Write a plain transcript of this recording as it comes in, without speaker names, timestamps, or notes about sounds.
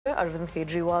Arvind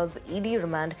Kejriwal's ED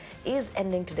remand is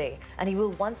ending today, and he will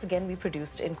once again be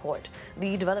produced in court.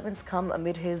 The developments come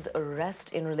amid his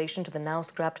arrest in relation to the now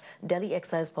scrapped Delhi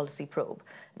excise policy probe.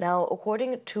 Now,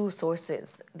 according to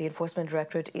sources, the Enforcement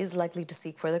Directorate is likely to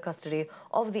seek further custody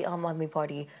of the Aam Aadmi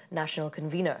Party national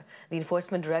convener. The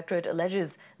Enforcement Directorate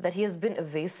alleges that he has been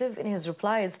evasive in his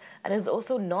replies and is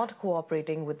also not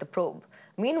cooperating with the probe.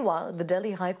 Meanwhile, the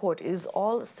Delhi High Court is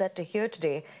all set to hear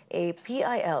today a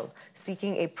PIL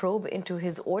seeking a probe into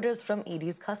his orders from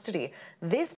ED's custody.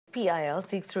 This PIL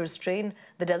seeks to restrain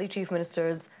the Delhi Chief Minister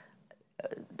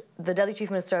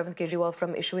Arvind Kejriwal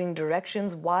from issuing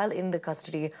directions while in the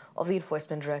custody of the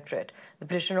Enforcement Directorate. The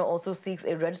petitioner also seeks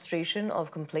a registration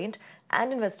of complaint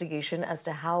and investigation as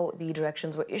to how the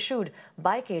directions were issued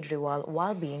by Kejriwal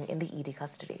while being in the ED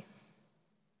custody.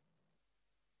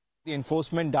 The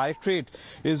Enforcement Directorate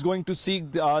is going to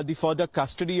seek the further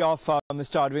custody of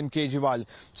Mr. Arvind Kejriwal.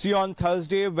 See, on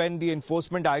Thursday, when the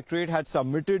Enforcement Directorate had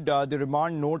submitted the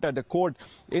remand note at the court,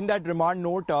 in that remand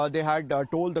note, they had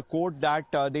told the court that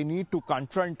they need to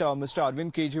confront Mr.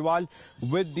 Arvind Kejriwal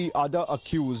with the other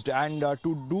accused, and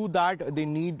to do that, they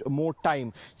need more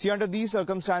time. See, under these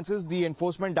circumstances, the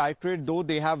Enforcement Directorate, though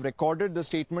they have recorded the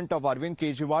statement of Arvind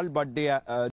Kejriwal, but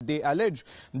they allege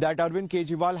that Arvind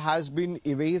Kejriwal has been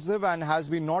evasive and has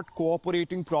been not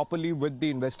cooperating properly with the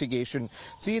investigation.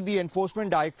 See, the Enforcement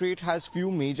Directorate has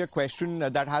few major questions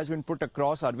that has been put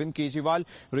across Arvind Kejriwal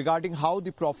regarding how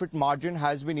the profit margin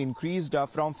has been increased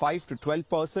from 5 to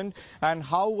 12% and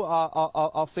how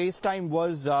a FaceTime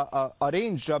was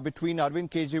arranged between Arvind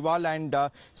Kejriwal and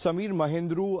Sameer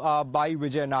Mahindru by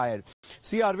Vijay Nair.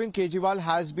 See, Arvind Kejriwal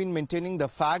has been maintaining the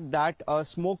fact that a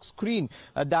smoke screen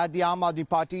that the Aam Aadmi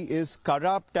Party is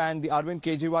corrupt and the Arvind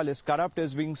Kejriwal is corrupt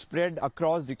is being spread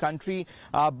across the country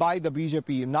by the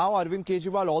BJP. Now, Arvind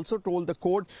Kejriwal also told the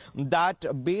court that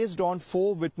based on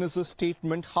 4 witnesses'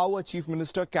 statement, how a chief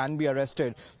minister can be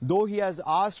arrested. Though he has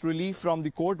asked relief from the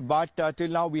court, but till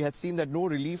now we had seen that no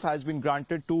relief has been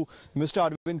granted to Mr.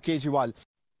 Arvind Kejriwal.